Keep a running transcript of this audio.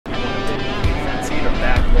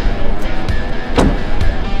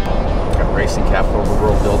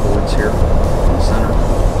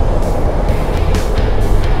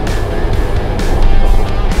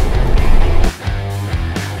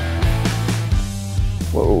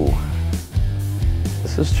Whoa.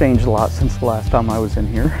 This has changed a lot since the last time I was in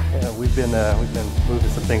here. Yeah, we've been moving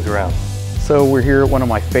some things around. So we're here at one of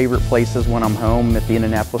my favorite places when I'm home at the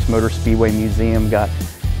Indianapolis Motor Speedway Museum. Got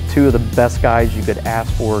two of the best guys you could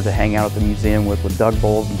ask for to hang out at the museum with Doug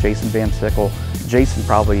Bowles and Jason Van Sickle. Jason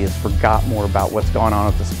probably has forgot more about what's going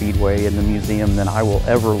on at the Speedway and the museum than I will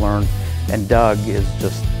ever learn. And Doug is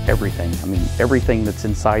just everything. I mean, everything that's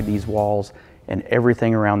inside these walls and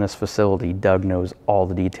everything around this facility, Doug knows all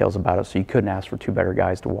the details about it. So you couldn't ask for two better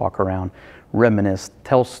guys to walk around, reminisce,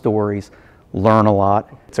 tell stories, learn a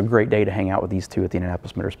lot. It's a great day to hang out with these two at the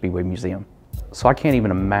Indianapolis Motor Speedway Museum. So I can't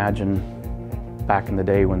even imagine back in the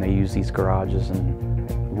day when they used these garages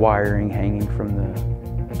and wiring hanging from the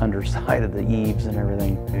underside of the eaves and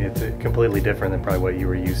everything. It's completely different than probably what you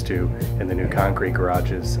were used to in the new concrete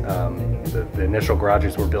garages. The initial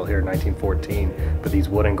garages were built here in 1914, but these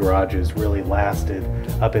wooden garages really lasted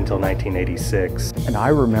up until 1986. And I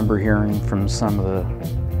remember hearing from some of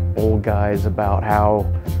the old guys about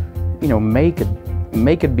how, you know, May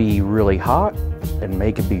could be really hot and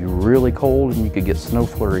May could be really cold, and you could get snow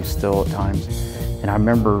flurries still at times. And I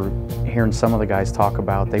remember hearing some of the guys talk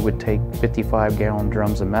about they would take 55-gallon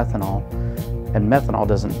drums of methanol, and methanol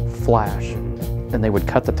doesn't flash, and they would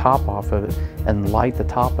cut the top off of it and light the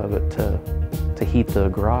top of it to heat the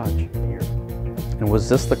garage. And was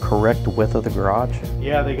this the correct width of the garage?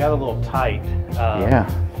 Yeah, they got a little tight.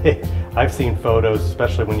 Yeah. I've seen photos,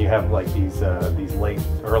 especially when you have like these late,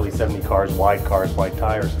 early 70 cars, wide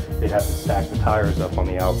tires. They'd have to stack the tires up on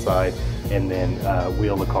the outside and then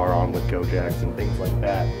wheel the car on with go jacks and things like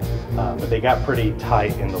that. But they got pretty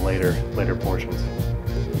tight in the later portions.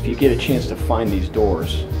 If you get a chance to find these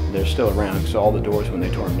doors, they're still around. So all the doors when they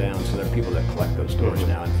tore them down, so there are people that collect those doors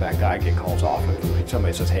now. In fact, I get calls often.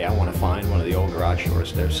 Somebody says, hey, I want to find one of the old garage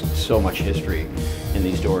doors. There's so much history in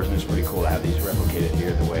these doors, and it's pretty cool to have these replicated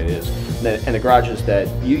here the way it is. And the garages that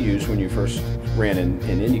you used when you first ran in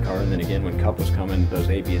IndyCar, and then again when Cup was coming, those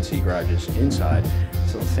A, B, and C garages inside,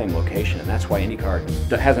 it's the same location. And that's why IndyCar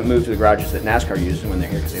hasn't moved to the garages that NASCAR uses when they're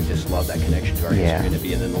here, because they just love that connection to our history and to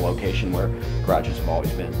be in the location where garages have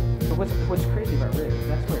always been. So what's crazy about Rick is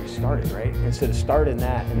that's where he started, right? Instead of starting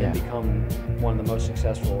that and then become one of the most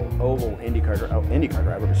successful oval IndyCar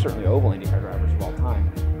driver, but certainly oval IndyCar drivers of all time.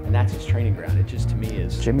 And that's his training ground. It just, to me,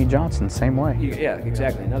 is... Jimmy Johnson, same way. Yeah,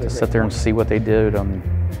 exactly. Another Just sit there and see what they did on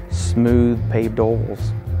smooth paved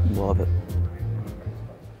ovals. Love it.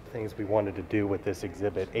 Things we wanted to do with this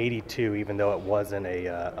exhibit, 82, even though it wasn't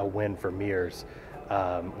a win for Mears,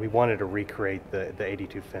 we wanted to recreate the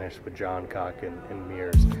 82 finish with John Cock and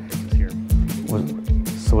Mears here.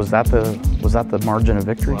 So was that the margin of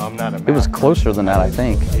victory? Well, I'm not a It was closer than that, I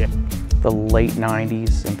think. Yeah. The late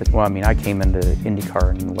 90s, well, I mean, I came into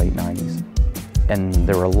IndyCar in the late 90s, and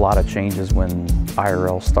there were a lot of changes when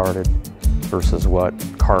IRL started versus what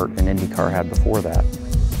CART and IndyCar had before that.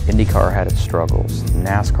 IndyCar had its struggles,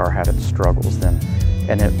 NASCAR had its struggles then,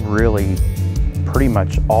 and it really, pretty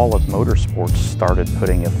much all of motorsports started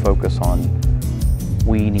putting a focus on,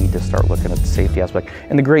 we need to start looking at the safety aspect.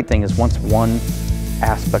 And the great thing is once one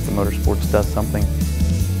aspect of motorsports does something,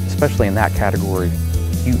 especially in that category,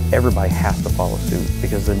 everybody has to follow suit,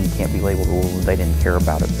 because then you can't be labeled, well, they didn't care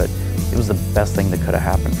about it. But it was the best thing that could have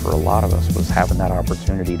happened for a lot of us, was having that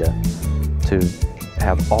opportunity to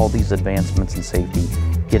have all these advancements in safety,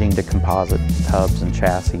 getting to composite tubs and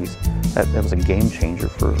chassis. That was a game changer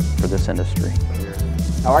for this industry.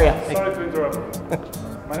 How are you? Sorry to interrupt.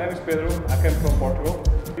 My name is Pedro. I came from Portugal.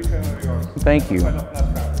 Thank you.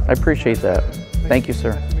 I appreciate that. Thank you,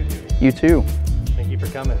 sir. Nice to meet you. You too. Thank you for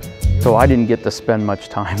coming. So I didn't get to spend much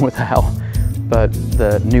time with Al, but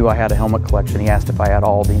knew I had a helmet collection. He asked if I had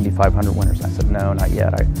all the Indy 500 winners. I said, no, not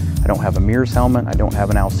yet. I don't have a Mears helmet. I don't have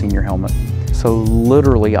an Al Senior helmet. So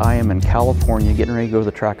literally I am in California getting ready to go to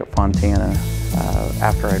the track at Fontana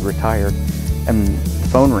after I'd retired, and the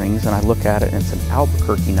phone rings and I look at it and it's an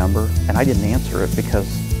Albuquerque number, and I didn't answer it because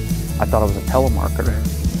I thought it was a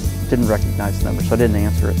telemarketer. Didn't recognize the number, so I didn't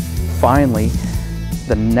answer it. Finally,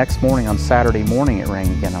 the next morning, on Saturday morning, it rang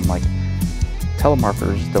again. I'm like,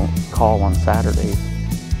 telemarketers don't call on Saturdays.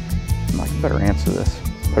 I'm like, better answer this.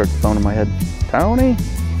 Put the phone in my head. Tony,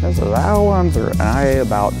 this is Al Unser. And I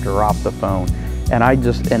about dropped the phone. And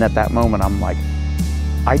at that moment, I'm like,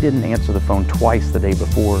 I didn't answer the phone twice the day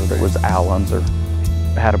before that was Al Unser.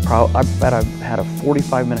 I bet I've had a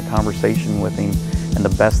 45-minute conversation with him, and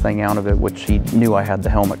the best thing out of it, which he knew I had the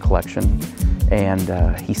helmet collection,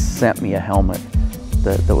 and he sent me a helmet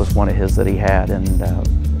that was one of his that he had, and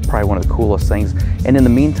probably one of the coolest things. And in the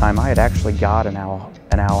meantime, I had actually got an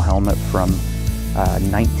Al helmet from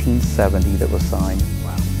 1970 that was signed.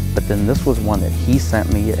 Wow. But then this was one that he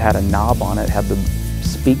sent me. It had a knob on it, had the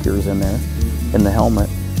speakers in there, in the helmet,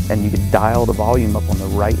 and you could dial the volume up on the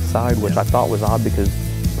right side, which I thought was odd because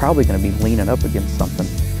probably going to be leaning up against something.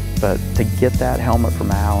 But to get that helmet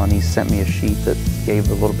from Al, and he sent me a sheet that gave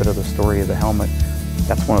a little bit of the story of the helmet,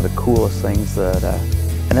 that's one of the coolest things that,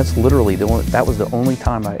 and it's literally that was the only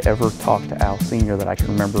time I ever talked to Al Sr. that I can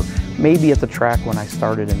remember. Maybe at the track when I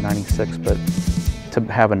started in '96, but to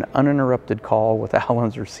have an uninterrupted call with Al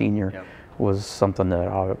Unser Sr. was something that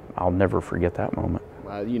I'll never forget that moment.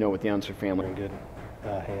 You know, with the Unser family. Good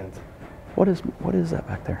hands. What is that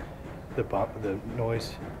back there? The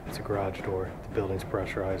noise, it's a garage door. The building's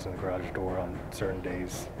pressurized and the garage door on certain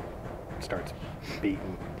days starts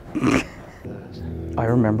beating. I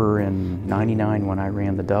remember in '99 when I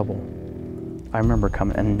ran the double, I remember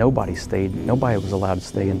coming, and nobody was allowed to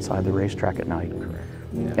stay inside the racetrack at night. Correct.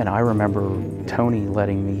 Yeah. And I remember Tony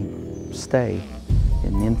letting me stay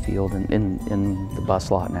in the infield and in the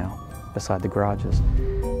bus lot now, beside the garages.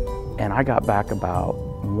 And I got back about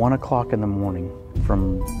 1 o'clock in the morning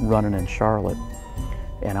from running in Charlotte,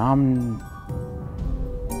 and I'm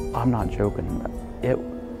not joking. It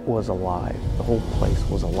was alive. The whole place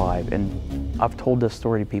was alive. And I've told this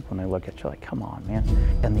story to people and they look at you like, come on, man.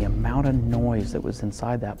 And the amount of noise that was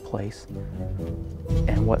inside that place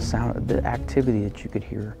and what sound, the activity that you could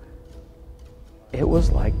hear, it was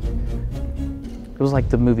like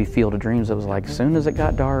the movie Field of Dreams. It was like as soon as it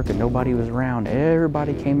got dark and nobody was around,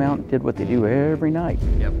 everybody came out and did what they do every night.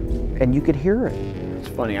 Yep. And you could hear it. It's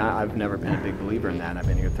funny, I've never been a big believer in that. I've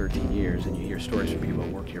been here 13 years, and you hear stories from people who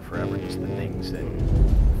worked here forever, just the things that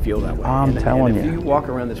feel that way. I'm telling you. If you walk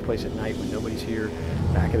around this place at night when nobody's here,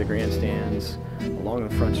 back of the grandstands, along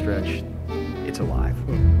the front stretch, it's alive.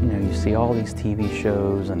 You know, you see all these TV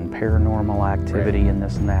shows and paranormal activity and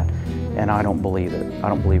this and that, and I don't believe it. I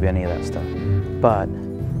don't believe any of that stuff. But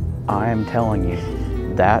I am telling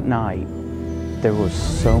you, that night, there was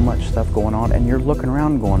so much stuff going on, and you're looking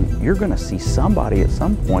around going, you're going to see somebody at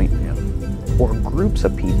some point, or groups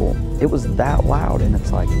of people. It was that loud, and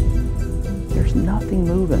it's like, there's nothing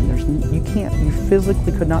moving. You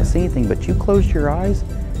physically could not see anything, but you closed your eyes,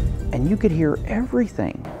 and you could hear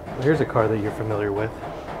everything. Well, here's a car that you're familiar with.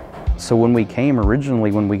 So when we came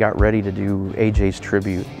originally, when we got ready to do AJ's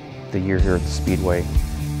tribute the year here at the Speedway,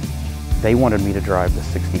 they wanted me to drive the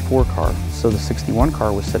 64 car. So the 61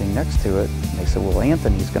 car was sitting next to it. And they said, well,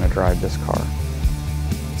 Anthony's going to drive this car.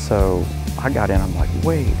 So I got in, I'm like,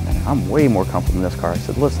 wait a minute, I'm way more comfortable in this car. I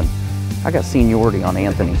said, listen, I got seniority on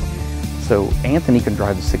Anthony. So Anthony can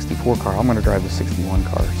drive the 64 car, I'm going to drive the 61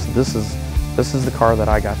 car. So this is the car that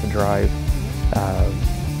I got to drive.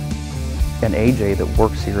 And AJ that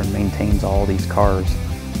works here and maintains all these cars,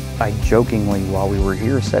 I jokingly, while we were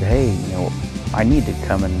here, said, hey, you know, I need to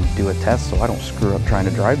come and do a test so I don't screw up trying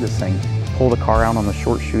to drive this thing. Pulled the car out on the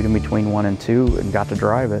short chute in between 1 and 2 and got to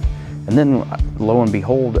drive it. And then, lo and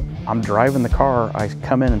behold, I'm driving the car, I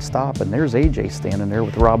come in and stop, and there's AJ standing there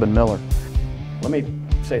with Robin Miller. Let me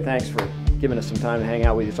say thanks for giving us some time to hang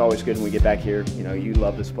out with you. It's always good when we get back here. You know, you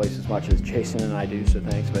love this place as much as Jason and I do, so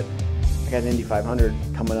thanks. But I got an Indy 500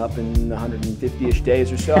 coming up in 150-ish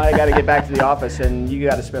days or so. I got to get back to the office, and you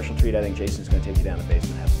got a special treat. I think Jason's going to take you down the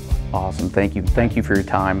basement and have some fun. Awesome, thank you. Thank you for your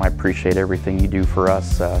time. I appreciate everything you do for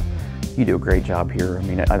us. You do a great job here. I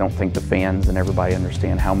mean, I don't think the fans and everybody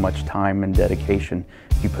understand how much time and dedication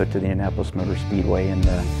you put to the Indianapolis Motor Speedway, and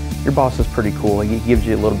your boss is pretty cool. He gives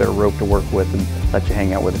you a little bit of rope to work with and let you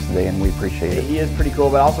hang out with us today, and we appreciate it. He is pretty cool,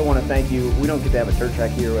 but I also want to thank you. We don't get to have a dirt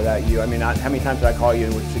track here without you. I mean, how many times did I call you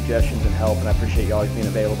with suggestions and help, and I appreciate you always being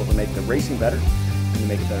available to make the racing better and to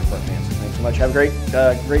make it better for our fans. So thanks so much. Have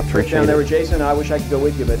a great trip down there with Jason. I wish I could go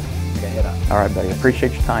with you, but I got to head out. All right, buddy.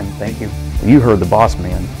 Appreciate your time. Thank you. You heard the boss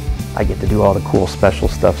man. I get to do all the cool special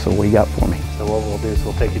stuff, so what do you got for me? So what we'll do is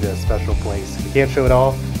we'll take you to a special place. We can't show it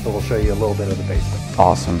all, but we'll show you a little bit of the basement.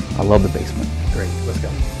 Awesome. I love the basement. Great. Let's go.